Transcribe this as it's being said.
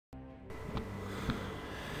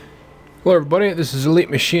Hello everybody, this is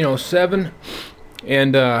Elite Machine 07,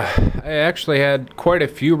 and I actually had quite a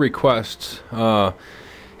few requests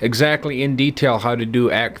exactly in detail how to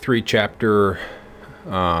do Act 3 Chapter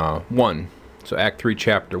 1. So Act 3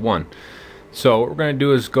 Chapter 1. So what we're going to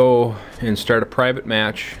do is go and start a private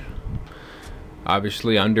match,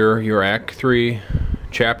 obviously under your Act 3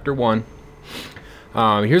 Chapter 1.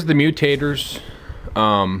 Here's the mutators.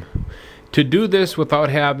 To do this without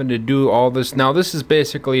having to do all this, now this is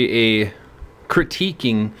basically a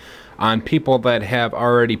critiquing on people that have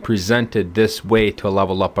already presented this way to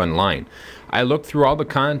level up online. I looked through all the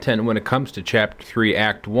content when it comes to Chapter 3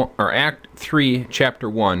 Act 1 or Act 3 Chapter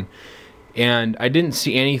 1, and I didn't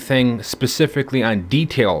see anything specifically on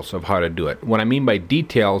details of how to do it. What I mean by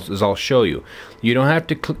details is I'll show you. You don't have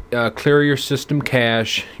to clear your system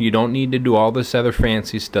cache. You don't need to do all this other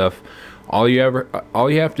fancy stuff. All you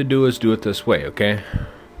have to do is do it this way, okay?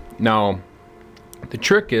 Now, the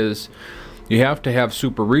trick is you have to have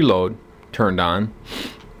super reload turned on,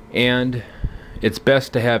 and it's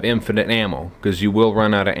best to have infinite ammo because you will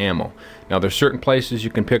run out of ammo. Now, there's certain places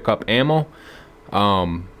you can pick up ammo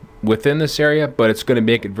within this area, but it's going to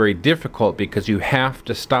make it very difficult because you have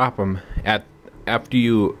to stop them after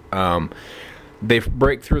you they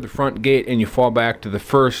break through the front gate and you fall back to the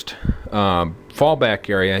first fallback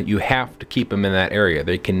area. You have to keep them in that area.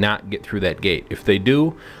 They cannot get through that gate. If they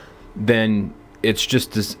do, then it's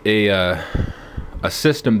just a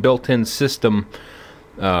system, built-in system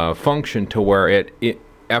function to where it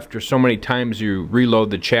after so many times you reload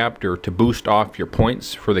the chapter to boost off your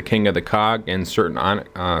points for the King of the Cog and certain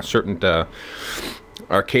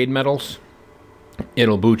arcade medals,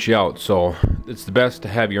 it'll boot you out. So it's the best to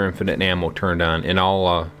have your infinite ammo turned on, and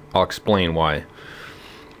I'll explain why.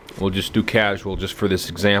 We'll just do casual just for this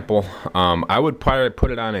example. I would probably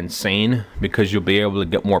put it on insane because you'll be able to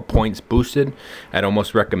get more points boosted. I'd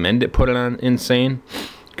almost recommend it put it on insane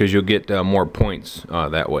because you'll get more points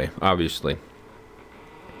that way, obviously.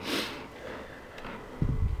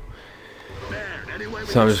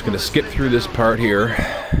 So I'm just going to skip through this part here.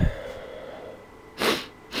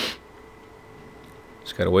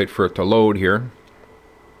 Just got to wait for it to load here.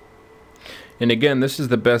 And again, this is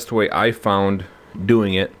the best way I found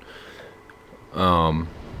doing it,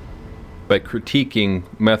 by critiquing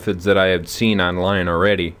methods that I had seen online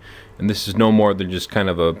already. And this is no more than just kind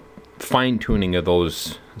of a fine-tuning of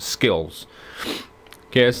those skills.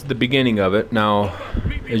 Okay, this is the beginning of it. Now,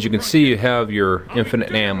 as you can see, you have your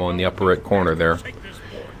infinite ammo in the upper right corner there.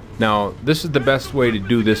 Now, this is the best way to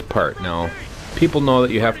do this part. Now, people know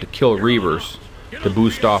that you have to kill Reavers to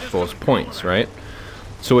boost off those points, right?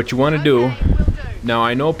 So what you want to do, now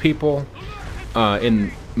I know people,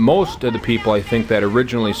 in most of the people I think that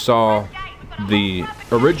originally saw the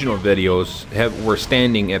original videos were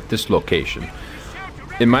standing at this location.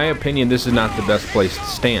 In my opinion, this is not the best place to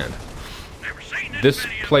stand. This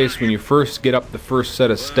place, when you first get up the first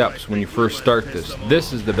set of steps, when you first start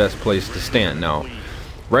this is the best place to stand. Now,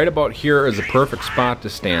 right about here is a perfect spot to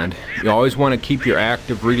stand. You always want to keep your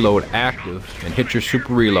active reload active and hit your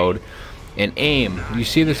super reload and aim. You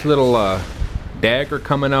see this little dagger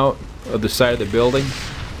coming out of the side of the building?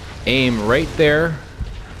 Aim right there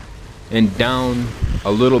and down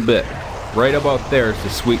a little bit. Right about there is the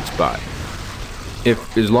sweet spot.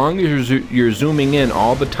 As long as you're zooming in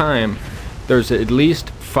all the time, there's at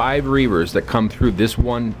least 5 Reavers that come through this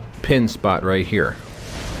one pin spot right here.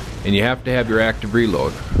 And you have to have your active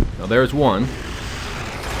reload. Now there's one.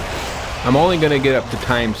 I'm only going to get up to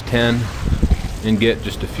times 10 and get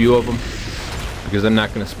just a few of them because I'm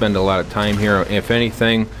not going to spend a lot of time here. If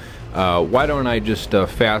anything, why don't I just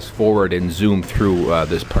fast forward and zoom through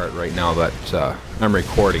this part right now that I'm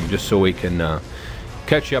recording, just so we can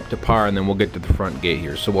catch you up to par, and then we'll get to the front gate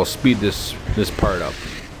here. So we'll speed this part up.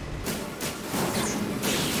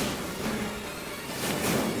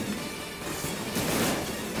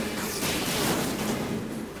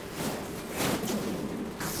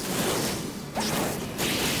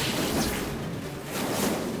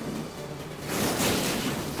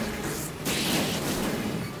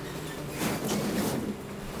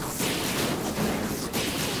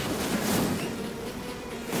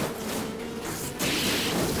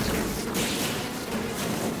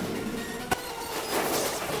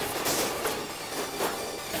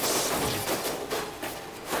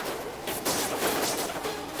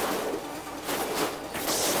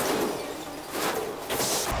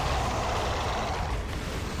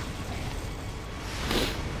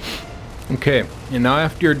 Okay, and now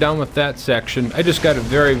after you're done with that section, I just got a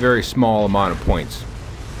very, very small amount of points.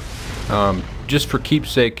 Just for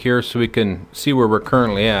keepsake here so we can see where we're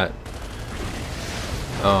currently at.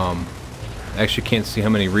 Actually can't see how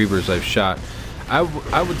many reavers I've shot. I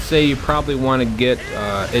would say you probably want to get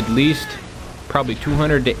at least probably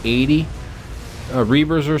 200 to 80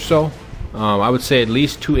 reavers or so. I would say at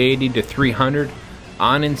least 280 to 300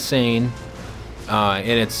 on insane,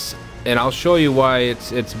 and I'll show you why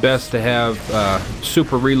it's best to have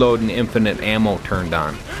super reload and infinite ammo turned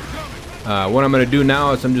on. What I'm going to do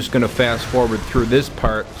now is I'm just going to fast forward through this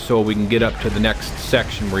part so we can get up to the next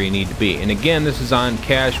section where you need to be. And again, this is on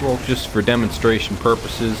casual just for demonstration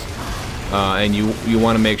purposes, and you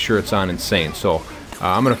want to make sure it's on insane. So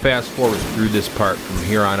I'm going to fast forward through this part from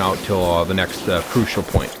here on out till the next crucial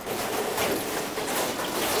point.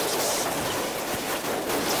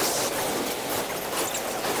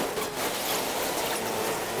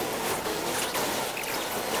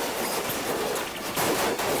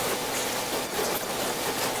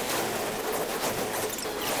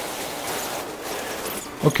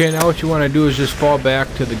 Okay, now what you want to do is just fall back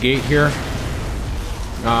to the gate here.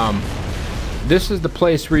 This is the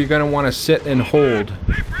place where you're going to want to sit and hold.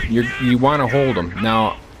 You want to hold them.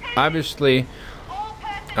 Now, obviously,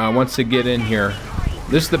 once they get in here,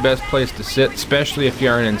 this is the best place to sit, especially if you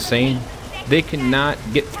are an insane. They cannot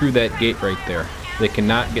get through that gate right there. They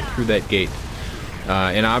cannot get through that gate.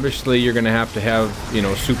 And obviously, you're going to have,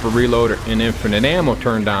 super reload and infinite ammo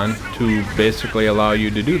turned on to basically allow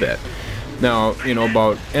you to do that. Now,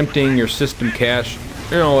 about emptying your system cache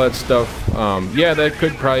and all that stuff, yeah, that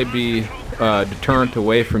could probably be a deterrent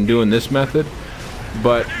away from doing this method,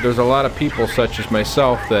 but there's a lot of people such as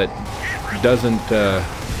myself that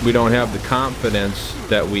we don't have the confidence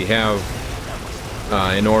that we have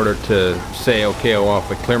in order to say, okay, well, if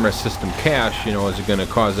I clear my system cache, is it going to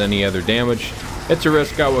cause any other damage? It's a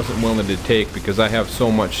risk I wasn't willing to take because I have so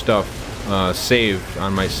much stuff saved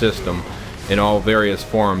on my system in all various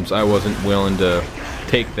forms. I wasn't willing to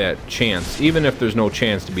take that chance. Even if there's no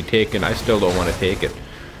chance to be taken, I still don't want to take it.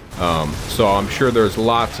 So I'm sure there's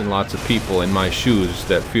lots and lots of people in my shoes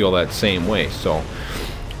that feel that same way. So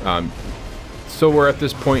we're at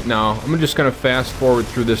this point now. I'm just going to fast forward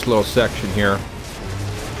through this little section here.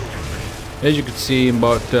 As you can see,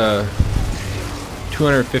 about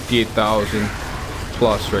 258,000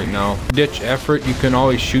 plus right now. Ditch effort, you can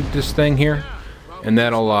always shoot this thing here, and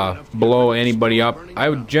that'll blow anybody up. I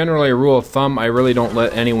would generally, rule of thumb, I really don't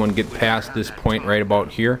let anyone get past this point right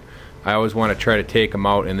about here. I always want to try to take them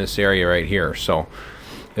out in this area right here. So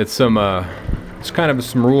it's some it's kind of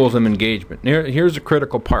some rules of engagement. Here's a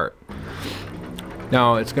critical part.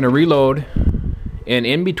 Now it's going to reload, and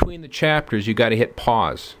in between the chapters you got to hit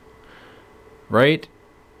pause. Right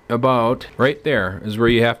about right there is where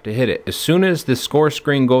you have to hit it. As soon as the score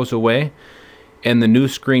screen goes away and the new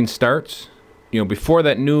screen starts, before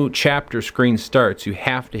that new chapter screen starts, you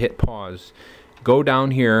have to hit pause. Go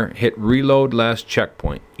down here, hit reload last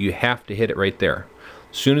checkpoint. You have to hit it right there.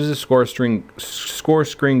 As soon as the score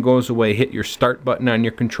screen goes away, hit your start button on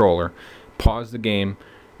your controller, pause the game,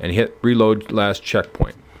 and hit reload last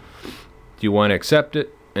checkpoint. Do you want to accept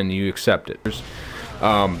it? And you accept it.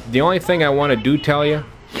 The only thing I want to tell you,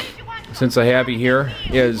 since I have you here,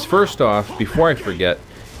 is first off, before I forget,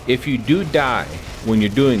 if you do die when you're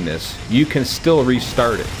doing this, you can still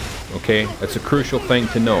restart it. Okay, that's a crucial thing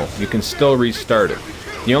to know. You can still restart it.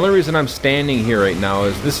 The only reason I'm standing here right now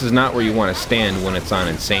is this is not where you want to stand when it's on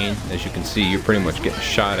insane. As you can see, you're pretty much getting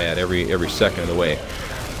shot at every second of the way.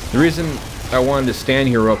 The reason I wanted to stand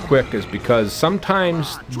here real quick is because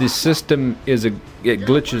sometimes the system it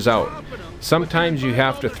glitches out. Sometimes you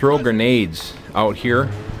have to throw grenades out here,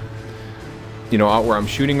 out where I'm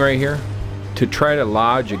shooting right here, to try to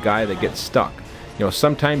lodge a guy that gets stuck.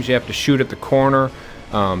 Sometimes you have to shoot at the corner.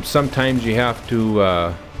 Sometimes you have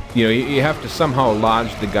to, you have to somehow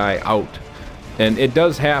lodge the guy out, and it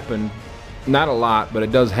does happen. Not a lot, but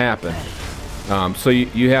it does happen. So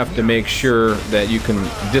you have to make sure that you can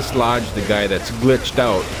dislodge the guy that's glitched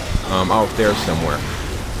out there somewhere.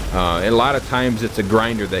 And a lot of times it's a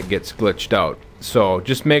grinder that gets glitched out. So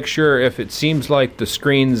just make sure if it seems like the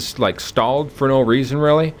screen's like stalled for no reason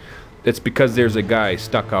really, it's because there's a guy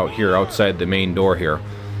stuck out here outside the main door here.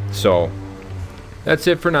 So that's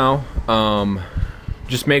it for now.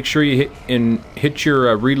 Just make sure you hit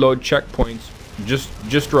your reload checkpoints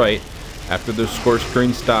just right after the score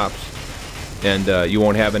screen stops, and you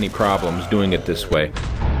won't have any problems doing it this way.